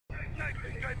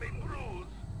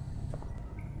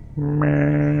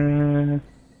Meh.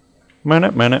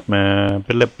 Minute, minute, meh.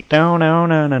 Blip down, down,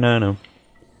 no, no, no, no.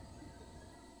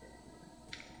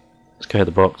 Let's go hit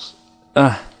the box.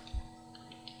 I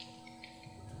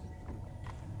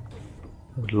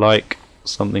would like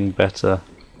something better.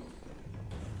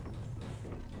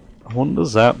 I want the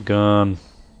zap gun.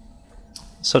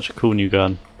 Such a cool new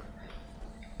gun.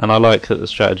 And I like that the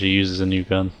strategy uses a new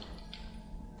gun.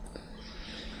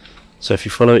 So if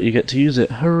you follow it, you get to use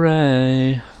it.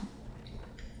 Hooray!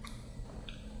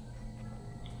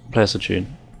 Play us a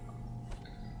tune.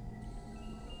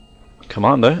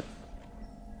 Commando.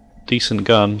 Decent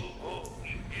gun.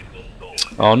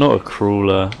 Oh, not a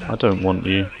crawler. I don't want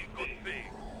you.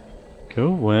 Go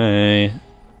away.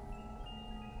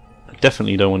 I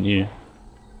definitely don't want you.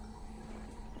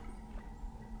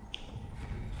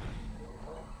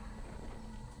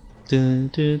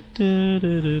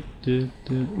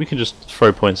 We can just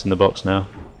throw points in the box now.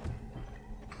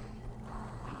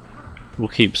 We'll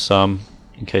keep some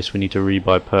in case we need to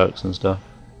rebuy perks and stuff.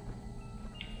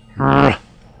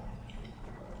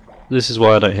 This is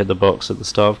why I don't hit the box at the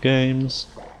start of games,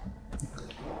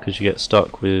 because you get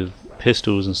stuck with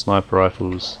pistols and sniper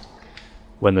rifles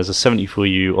when there's a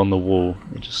 74U on the wall.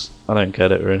 I don't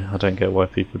get it really. I don't get why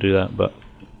people do that, but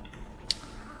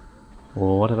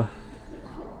or whatever.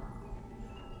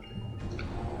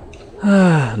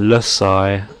 Le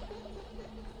sigh.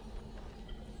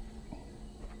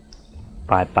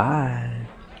 Bye bye.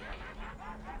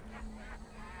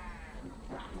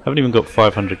 Haven't even got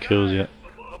 500 kills yet.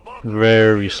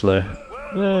 Very slow.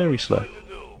 Very slow.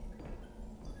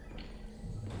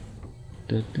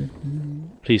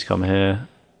 Please come here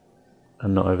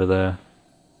and not over there.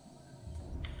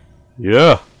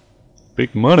 Yeah!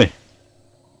 Big money!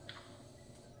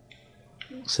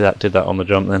 See, that did that on the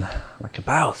jump then. Like a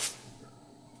mouth.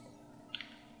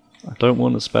 I don't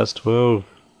want a Spaz 12.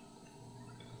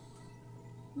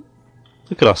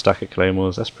 Look at our stack of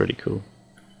claymores, that's pretty cool.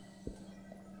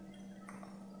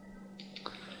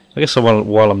 I guess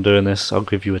while I'm doing this, I'll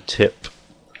give you a tip.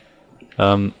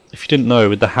 If you didn't know,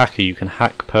 with the hacker you can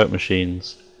hack perk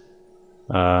machines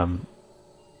of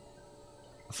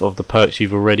the perks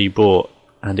you've already bought,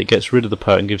 and it gets rid of the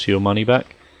perk and gives you your money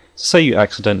back. So say you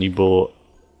accidentally bought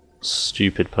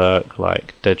stupid perk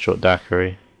like Deadshot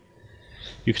Daiquiri.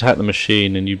 You could hack the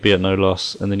machine and you'd be at no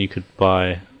loss, and then you could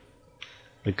buy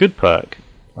a good perk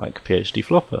like PhD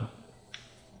Flopper.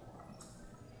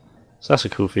 So that's a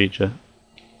cool feature.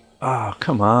 Ah, oh,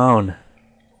 come on.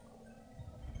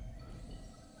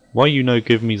 Why you no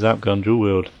give me Zap Gun dual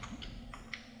wield?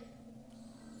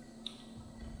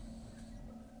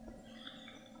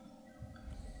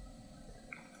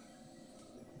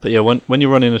 But yeah, when you're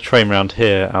running a train round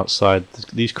here outside,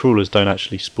 these crawlers don't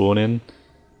actually spawn in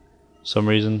for some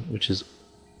reason, which is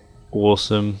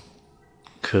awesome,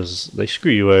 because they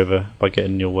screw you over by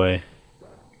getting in your way.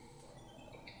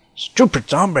 Stupid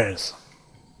zombies!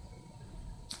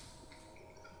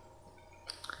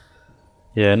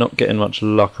 Yeah, not getting much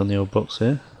luck on the old box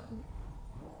here.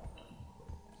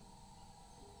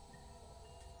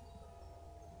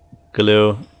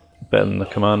 Galil, better than the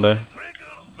Commando.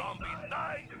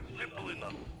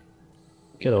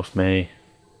 Get off me.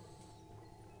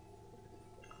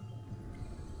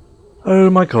 Oh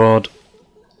my god.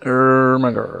 Oh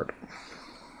my god.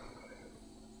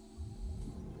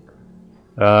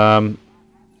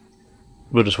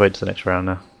 We'll just wait till the next round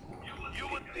now.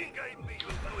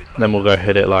 Then we'll go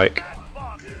hit it like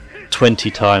 20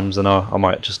 times and I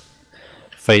might just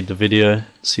fade the video,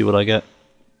 see what I get.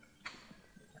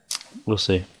 We'll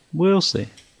see. We'll see.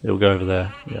 It'll go over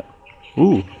there. Yeah.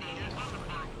 Ooh.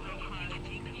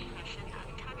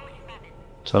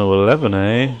 Tunnel 11,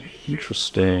 eh?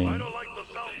 Interesting.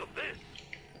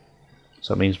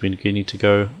 So that means we need to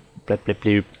go blip blip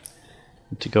bloop.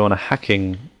 Need to go on a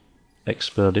hacking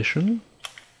expedition.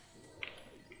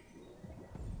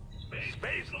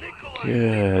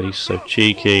 Good, he's so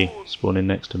cheeky, spawning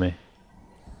next to me.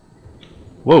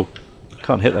 Whoa,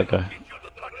 can't hit that guy.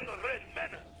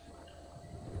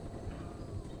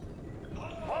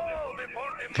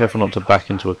 Careful not to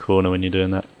back into a corner when you're doing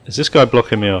that. Is this guy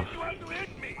blocking me off?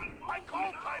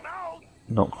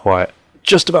 Not quite.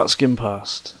 Just about skim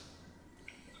past.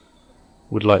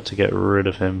 Would like to get rid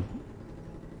of him.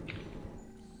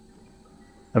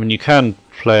 I mean, you can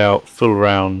play out full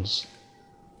rounds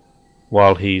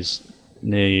while he's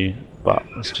near you, but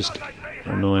it's just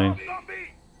annoying.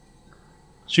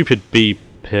 Stupid B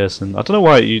Pearson. I don't know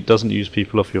why it doesn't use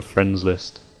people off your friends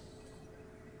list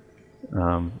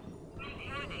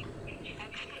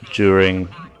during,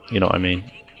 you know what I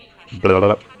mean. Blah,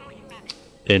 blah, blah.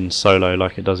 in solo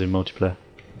like it does in multiplayer.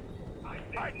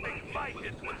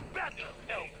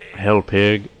 Hell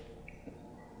pig.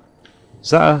 Is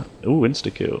that a... ooh,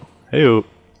 insta-kill. Hey-oh.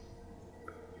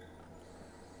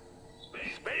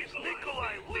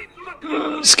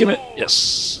 Skim it!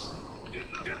 Yes!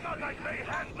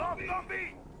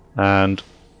 And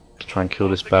try and kill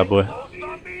this bad boy.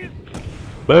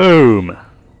 Boom!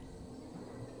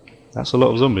 That's a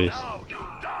lot of zombies.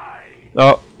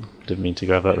 Oh! Didn't mean to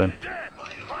grab that then.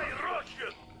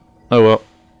 Oh well.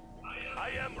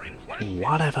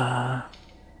 Whatever.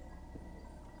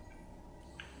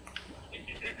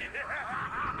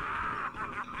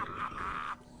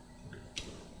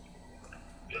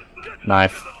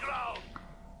 Knife.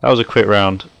 That was a quick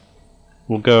round.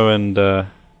 We'll go and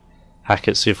hack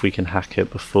it, see if we can hack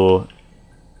it before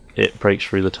it breaks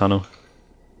through the tunnel.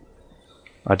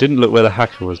 I didn't look where the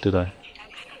hacker was, did I?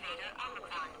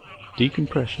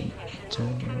 Decompression.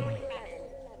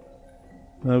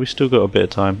 We still got a bit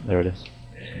of time. There it is.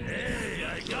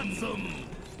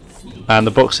 And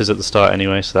the box is at the start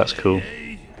anyway, so that's cool.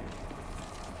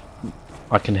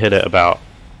 I can hit it about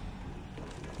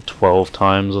 12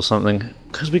 times or something,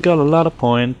 because we got a lot of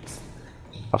points.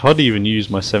 I've hardly even used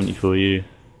my 74U,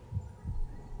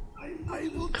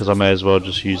 because I may as well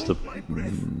just use the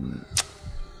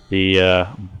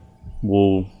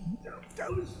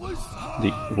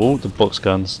box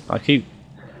guns. I keep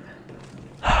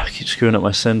screwing up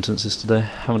my sentences today.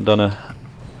 Haven't done a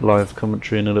live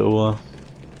commentary in a little while.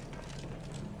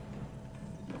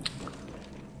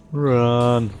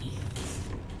 Run!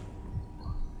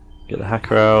 Get the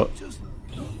hacker out.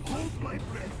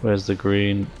 Where's the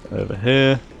green? Over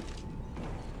here.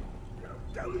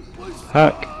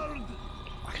 Hack!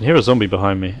 I can hear a zombie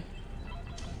behind me.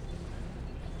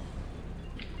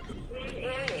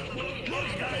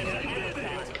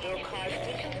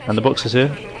 And the box is here,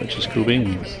 which is cool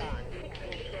beans.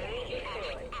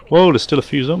 Whoa, there's still a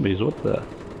few zombies. What the?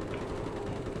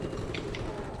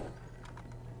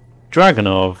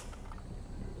 Dragonov!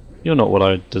 You're not what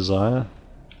I desire.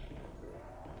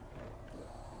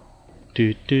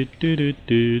 I'd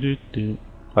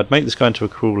make this guy into a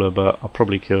crawler, but I'll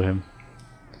probably kill him.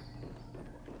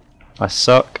 I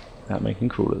suck at making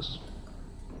crawlers.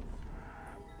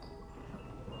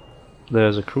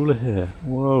 There's a crawler here.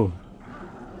 Whoa.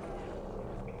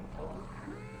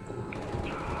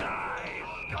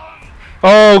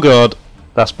 Oh god,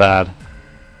 that's bad.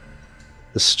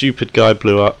 The stupid guy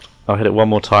blew up. I'll hit it one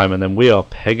more time and then we are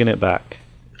pegging it back.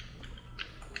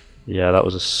 Yeah, that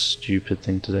was a stupid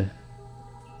thing to do.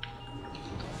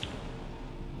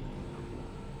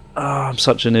 Ah, I'm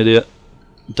such an idiot.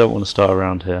 Don't want to start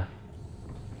around here.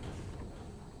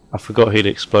 I forgot he'd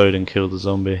explode and kill the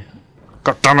zombie.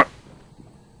 God damn it!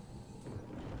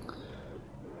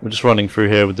 We're just running through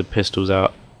here with the pistols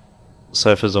out.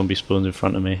 So if a zombie spawns in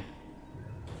front of me,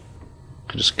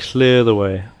 I can just clear the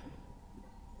way.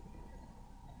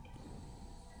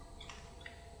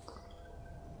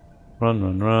 Run,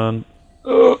 run, run.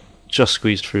 Oh, just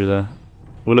squeezed through there.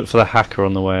 We'll look for the hacker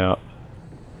on the way up,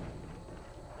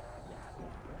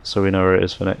 so we know where it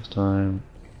is for next time.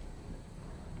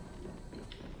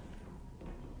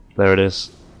 There it is.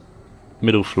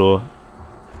 Middle floor.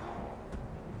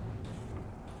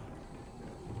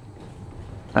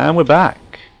 And we're back.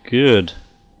 Good.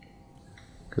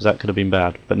 Because that could have been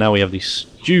bad. But now we have these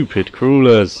stupid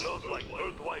crawlers.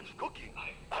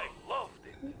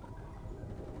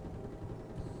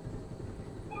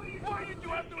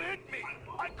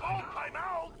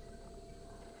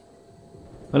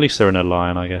 At least they're in a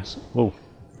line, I guess. Oh,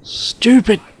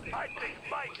 stupid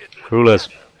crawlers!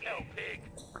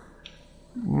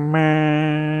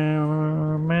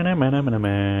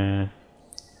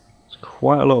 There's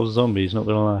quite a lot of zombies, not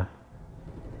gonna lie.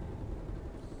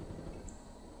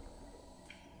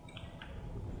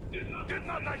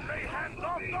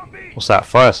 What's that?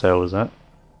 Fire sale, was that?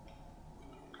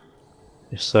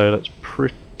 If so, that's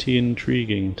pretty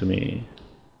intriguing to me.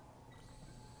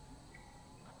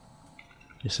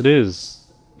 Yes, it is.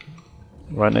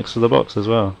 Right next to the box as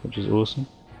well, which is awesome.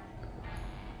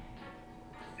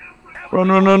 Run,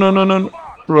 run, run, run, run, run,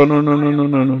 run, run, run, run,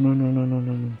 run, run, run, run, run, run,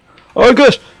 run. Oh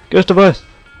gosh! Ghost device!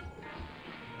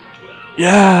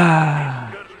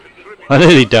 Yeah! I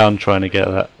nearly downed trying to get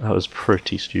that. That was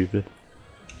pretty stupid.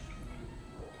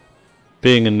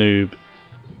 Being a noob.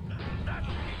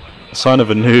 A sign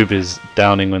of a noob is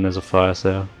downing when there's a fire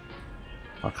sale.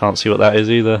 I can't see what that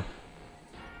is either.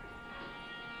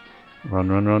 Run,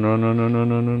 run, run, run, run, run, run,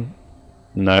 run, run.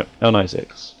 No,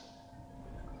 L96.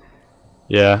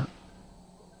 Yeah.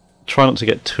 Try not to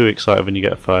get too excited when you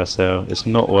get a fire sale. It's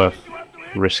not worth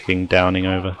risking downing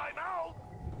over.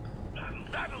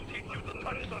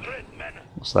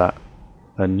 What's that?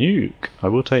 A nuke. I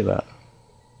will take that.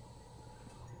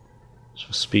 Just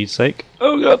for speed's sake.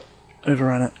 Oh god!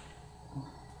 Overran it.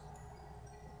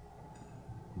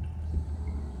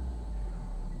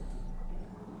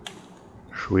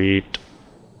 Sweet.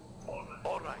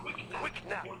 Quick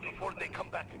now before they come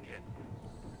back again.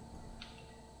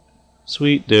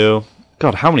 Sweet deal.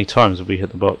 God, how many times have we hit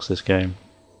the box this game?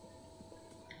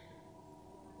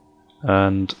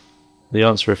 And the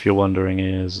answer, if you're wondering,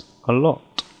 is a lot.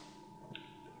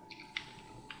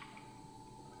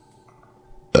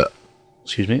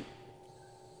 Excuse me.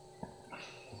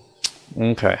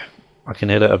 Okay, I can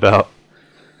hit it about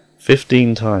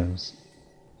 15 times.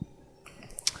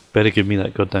 Better give me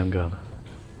that goddamn gun.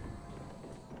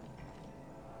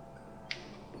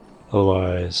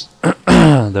 Otherwise,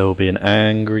 there will be an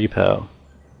angry pal.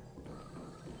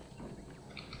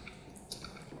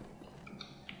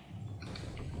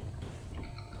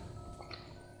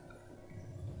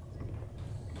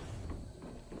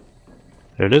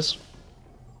 There it is.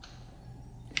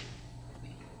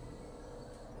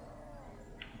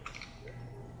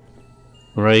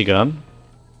 Ray gun.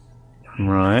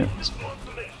 Right.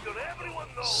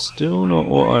 Still not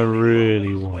what I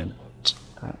really want,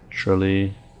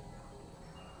 actually.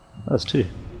 That's two.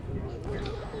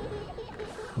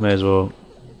 May as well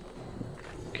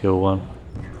kill one.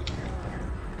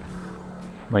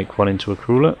 Make one into a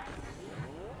cruller.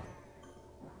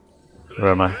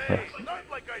 Where am I? There.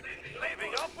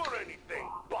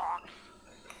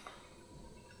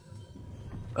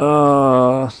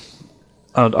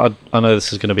 I know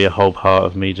this is going to be a whole part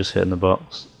of me just hitting the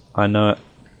box. I know it.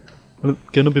 It's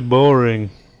going to be boring.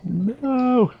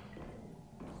 No.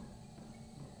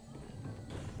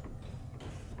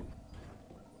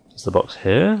 Is the box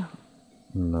here?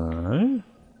 No.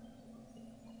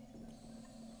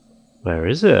 Where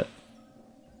is it?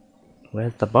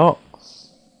 Where's the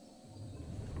box?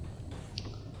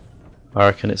 I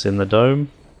reckon it's in the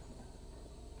dome.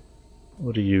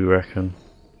 What do you reckon?